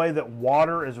 In a way that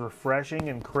water is refreshing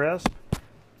and crisp.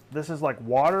 This is like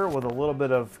water with a little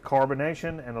bit of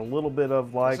carbonation and a little bit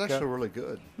of like... It's actually really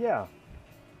good. Yeah.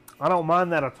 I don't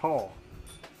mind that at all.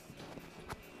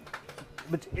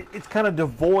 But it's kind of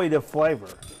devoid of flavor.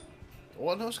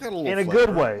 Well, no, it's got a little In a flavor.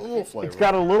 good way. A little flavor. It's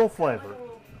got a little flavor.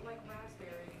 Like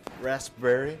raspberry.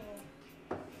 Raspberry.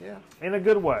 Yeah. In a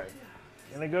good way.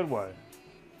 In a good way.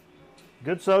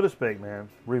 Good soda speak, man.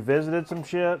 Revisited some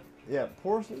shit. Yeah,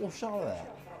 pour us a little shot of that.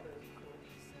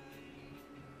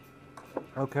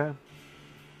 Okay.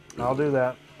 I'll do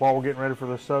that while we're getting ready for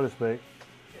the soda speak.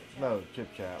 No, chip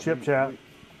chat. Chip chat.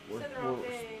 We're- Said the wrong we're-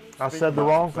 thing. I Speak said the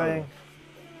about wrong soda. thing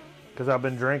because I've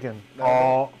been drinking No.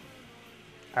 all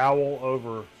owl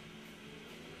over.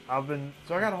 I've been...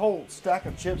 So I got a whole stack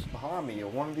of chips behind me. Are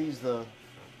one of these the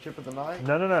chip of the night?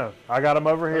 No. I got them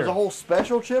over There's here. a whole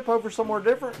special chip over somewhere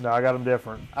different? No, I got them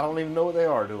different. I don't even know what they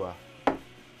are, do I?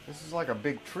 This is like a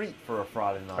big treat for a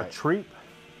Friday A night. treat?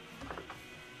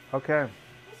 Okay.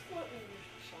 What's floating in your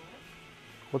shot?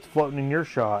 What's floating in your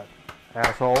shot,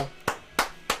 asshole?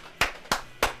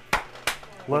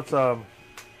 Let's, all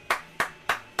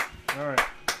right.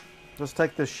 Let's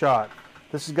take this shot.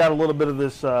 This has got a little bit of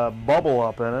this bubble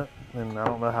up in it, and I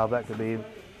don't know how that could be.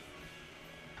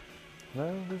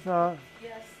 No, it's not.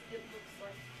 Yes, it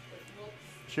looks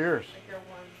Cheers. like they're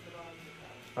warm to the bottom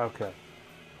of the cup. Okay.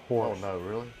 Oh Horse. no,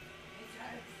 really? It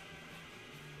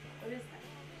does. What is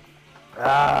that?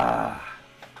 Ah.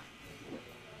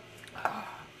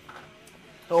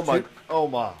 Oh my! Oh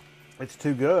my! It's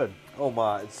too good. Oh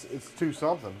my! It's too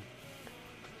something.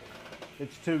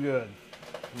 It's too good.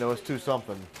 No, it's too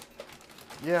something.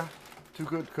 Yeah, too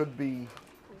good could be.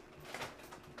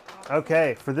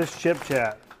 Okay, for this chip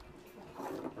chat.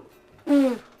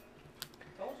 Told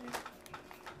you.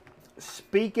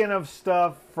 Speaking of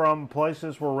stuff from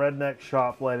places where rednecks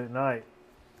shop late at night,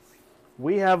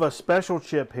 we have a special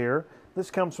chip here. This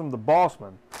comes from the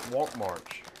Bossman. Walk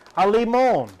March. A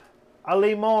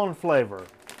limon flavor.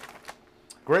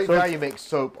 Great So- Value makes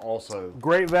soap also.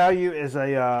 Great Value is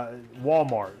a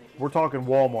Walmart. We're talking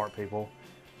Walmart, people.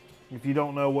 If you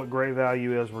don't know what Great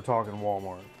Value is, we're talking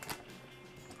Walmart.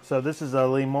 So this is a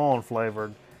limon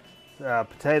flavored.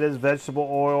 Potatoes, vegetable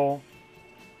oil,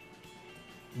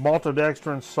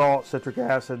 maltodextrin, salt, citric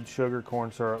acid, sugar,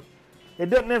 corn syrup. It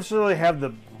doesn't necessarily have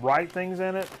the right things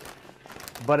in it,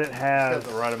 but it It's has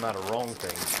got the right amount of wrong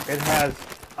things. it has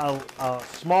a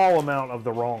small amount of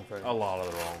the wrong thing. A lot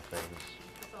of the wrong things.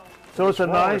 So it's a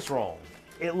What's wrong, nice. it's wrong.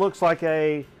 It looks like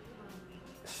a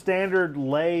standard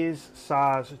Lay's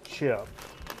size chip.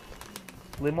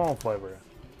 Limon flavor.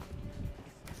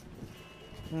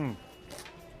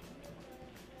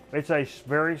 It's a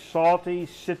very salty,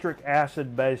 citric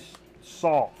acid based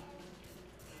salt.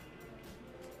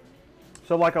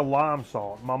 So like a lime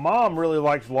salt. My mom really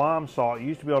likes lime salt. You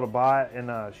used to be able to buy it,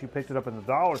 and she picked it up in the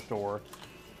dollar store.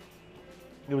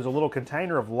 It was a little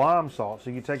container of lime salt. So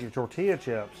you could take your tortilla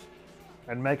chips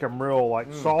and make them real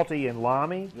like salty and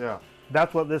limey. Yeah.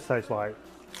 That's what this tastes like.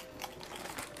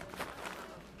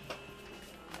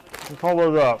 Let's hold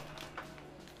it up.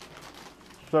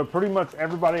 So pretty much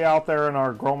everybody out there in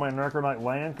our Grown Man Record Night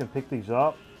land can pick these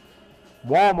up.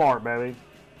 Walmart, baby.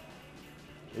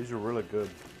 These are really good.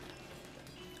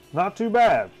 Not too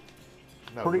bad.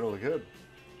 No, Pretty- really good.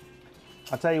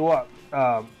 I tell you what,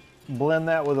 blend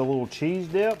that with a little cheese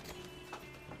dip.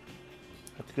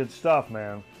 That's good stuff,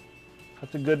 man.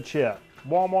 That's a good chip.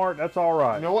 Walmart, that's all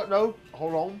right. You know what? No,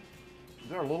 hold on.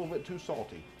 They're a little bit too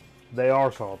salty. They are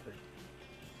salty.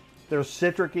 They're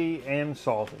citricy and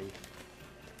salty.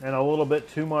 And a little bit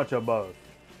too much of both.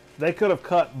 They could have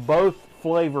cut both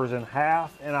flavors in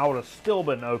half and I would have still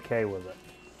been okay with it.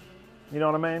 You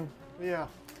know what I mean? Yeah.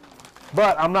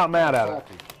 But I'm not mad at it.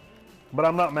 Salty. But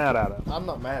I'm not mad at it. I'm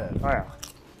not mad at it. Oh,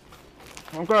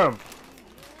 yeah. Okay.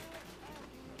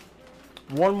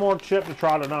 One more chip to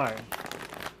try tonight.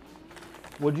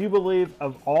 Would you believe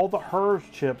of all the Hers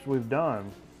chips we've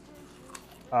done,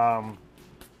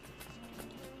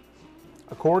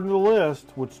 according to the list,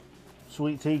 which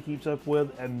Sweet Tea keeps up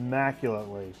with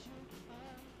immaculately,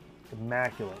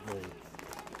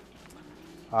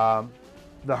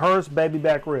 The Hearst baby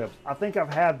back ribs. I think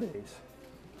I've had these,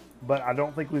 but I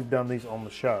don't think we've done these on the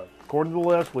show. According to the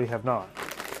list, we have not.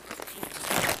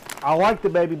 I like the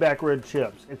baby back rib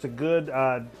chips. It's a good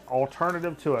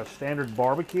alternative to a standard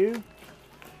barbecue.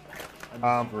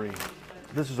 I disagree.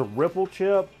 This is a Ripple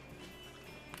chip.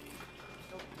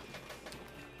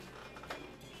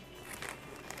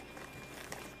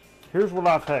 Here's what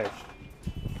I taste.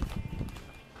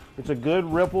 It's a good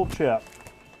Ripple chip.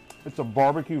 It's a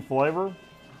barbecue flavor.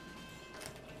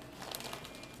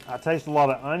 I taste a lot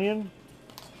of onion.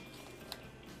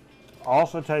 I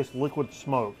also taste liquid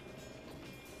smoke.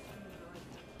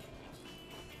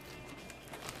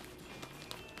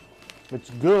 It's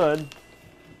good,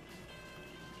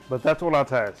 but that's what I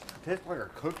taste. It tastes like a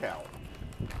cookout.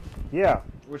 Yeah,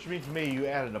 Which means to me you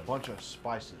added a bunch of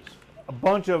spices. a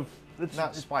bunch of it's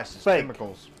Not spices, fake.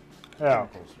 chemicals. Yeah.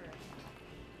 Chemicals.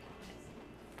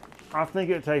 I think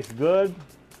it tastes good.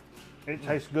 It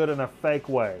tastes good in a fake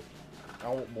way. I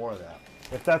want more of that.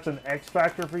 If that's an X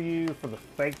factor for you for the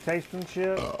fake tasting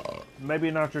chip,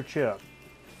 maybe not your chip.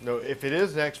 No, if it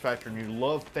is an X Factor and you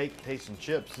love fake tasting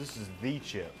chips, this is the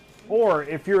chip. Or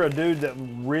if you're a dude that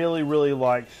really, really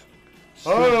likes.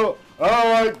 I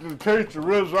like the taste of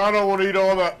ribs. I don't want to eat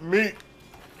all that meat.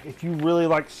 If you really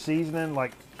like seasoning,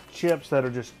 like chips that are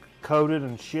just coated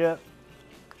in shit,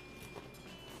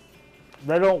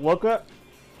 they don't look it.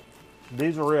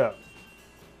 These are it.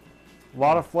 A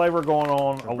lot of flavor going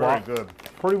on. They're a very lot. good.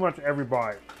 Pretty much every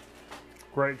bite.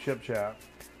 Great chip chat.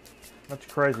 That's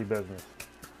crazy business.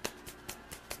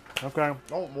 Okay.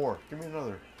 I want more. Give me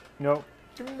another. Nope.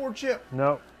 Give me more chip.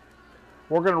 Nope.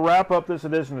 We're going to wrap up this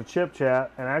edition of Chip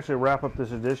Chat and actually wrap up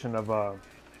this edition of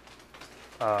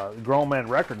Grown Man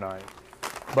Record Night.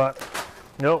 But,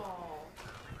 nope.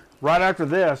 Right after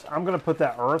this, I'm going to put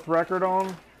that Earth record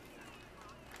on.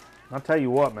 I'll tell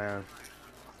you what, man.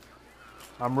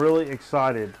 I'm really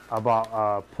excited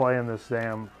about playing this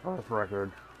damn Earth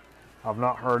record. I've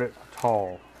not heard it at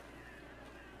all.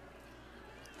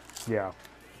 Yeah.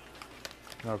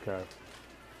 Okay.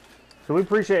 So we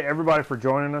appreciate everybody for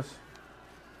joining us.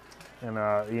 And,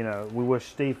 you know, we wish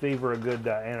Steve Fever a good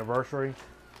anniversary.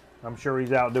 I'm sure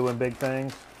he's out doing big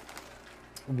things.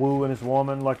 Wooing his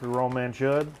woman like a grown man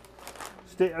should.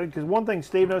 Because one thing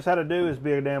Steve knows how to do is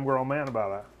be a damn grown man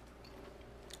about it.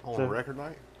 On So- record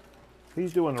night?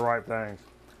 He's doing the right things.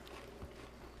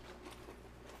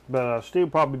 But Steve will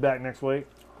probably be back next week.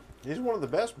 He's one of the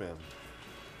best men.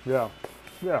 Yeah.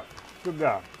 Yeah. Good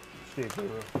guy, Steve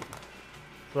Fever.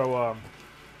 So,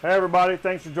 hey everybody,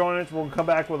 thanks for joining us. We'll come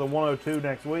back with a 102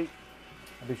 next week.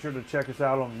 Be sure to check us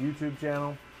out on the YouTube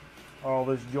channel. All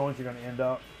these joints are going to end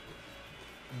up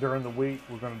during the week.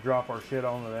 We're going to drop our shit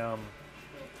on the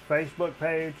Facebook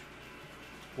page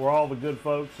where all the good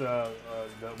folks that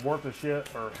worth the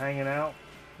shit are hanging out.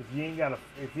 If you ain't got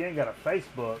a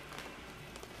Facebook,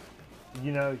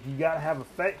 you know you gotta have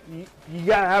you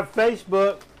gotta have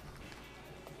Facebook.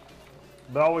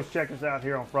 But always check us out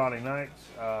here on Friday nights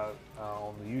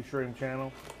on the Ustream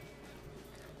channel,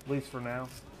 at least for now.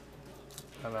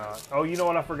 And oh, you know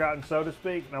what I forgotten, so to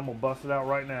speak, and I'm gonna bust it out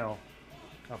right now.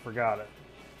 I forgot it.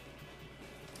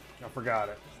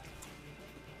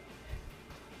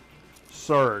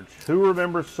 Surge. Who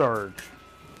remembers Surge?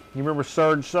 You remember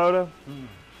Surge soda?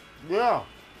 Yeah.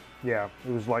 Yeah,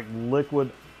 it was like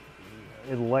liquid,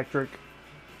 electric.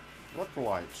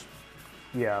 Electrolytes.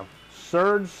 Yeah,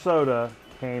 Surge soda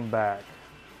came back.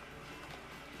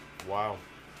 Wow.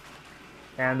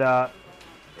 And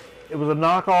it was a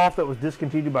knockoff that was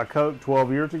discontinued by Coke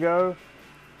 12 years ago.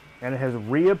 And it has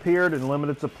reappeared in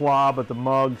limited supply, but the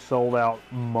mug sold out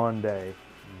Monday.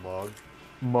 Mug.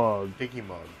 Dicky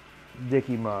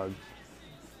mug.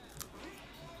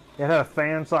 It had a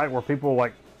fan site where people were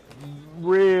like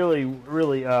really,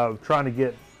 really trying to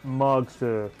get mugs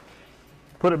to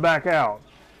put it back out.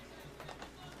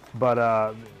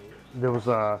 But there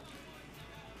was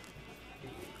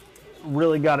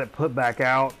really got it put back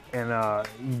out, and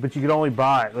but you could only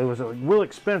buy it. It was real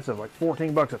expensive, like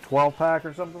 $14 a 12 pack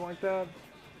or something like that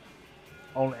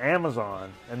on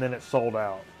Amazon, and then it sold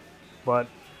out. But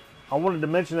I wanted to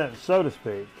mention that, so to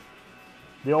speak.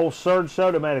 The old Surge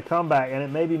soda made a comeback, and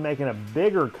it may be making a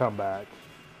bigger comeback.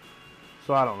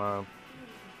 So I don't know.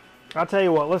 I'll tell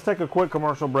you what, let's take a quick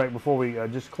commercial break before we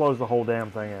just close the whole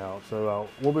damn thing out. So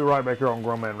we'll be right back here on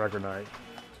Grown Man Record Night.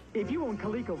 If you own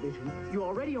ColecoVision, you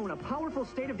already own a powerful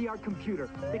state-of-the-art computer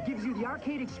that gives you the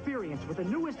arcade experience with the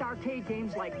newest arcade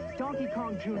games like Donkey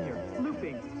Kong Jr.,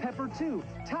 Looping, Pepper 2,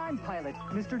 Time Pilot,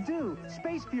 Mr. Do,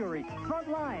 Space Fury,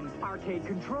 Frontline, arcade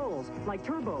controls like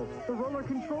Turbo, the Roller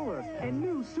Controller, and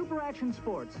new Super Action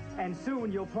Sports. And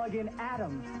soon you'll plug in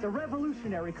Atom, the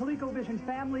revolutionary ColecoVision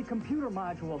family computer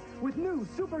module with new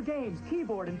super games,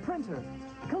 keyboard, and printer.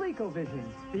 ColecoVision,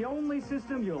 the only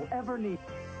system you'll ever need.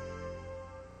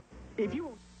 If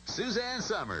you... Suzanne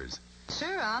Summers.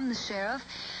 Sure, I'm the sheriff,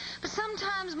 but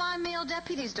sometimes my male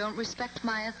deputies don't respect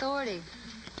my authority.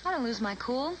 I don't lose my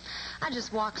cool. I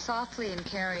just walk softly and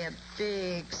carry a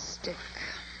big stick.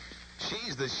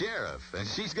 She's the sheriff, and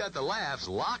she's got the laughs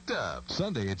locked up.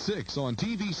 Sunday at 6 on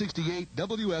TV 68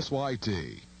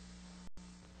 WSYT.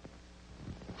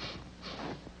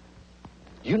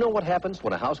 You know what happens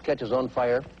when a house catches on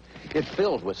fire? It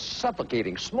fills with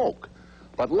suffocating smoke.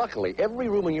 But luckily, every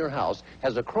room in your house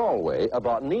has a crawlway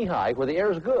about knee-high where the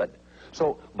air is good.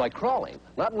 So by crawling,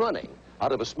 not running,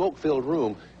 out of a smoke-filled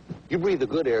room, you breathe the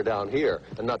good air down here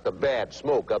and not the bad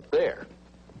smoke up there.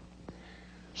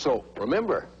 So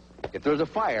remember, if there's a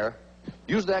fire,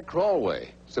 use that crawlway.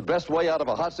 It's the best way out of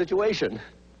a hot situation.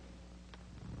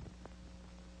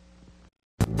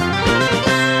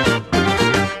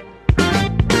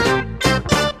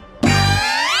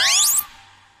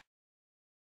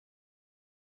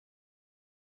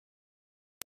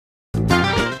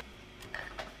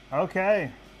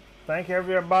 Okay, thank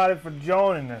everybody for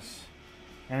joining us,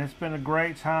 and it's been a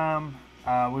great time.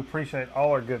 We appreciate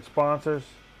all our good sponsors.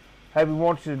 Hey, we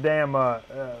want you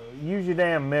to use your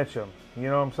damn Mitchum. You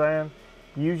know what I'm saying?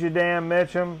 Use your damn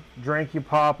Mitchum, drink your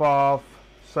pop off,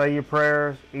 say your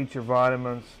prayers, eat your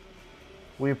vitamins.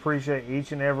 We appreciate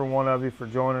each and every one of you for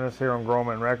joining us here on Grown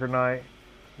Man Record Night.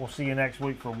 We'll see you next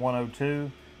week for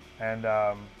 102,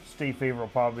 and Steve Fever will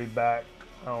probably be back.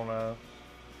 I don't know.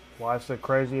 Life's a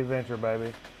crazy adventure,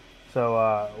 baby.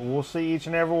 So we'll see each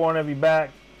and every one of you back.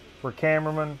 For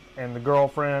cameraman and the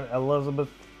girlfriend, Elizabeth,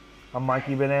 I'm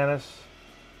Mikey Bananas.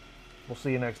 We'll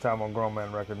see you next time on Grown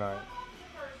Man Record Night.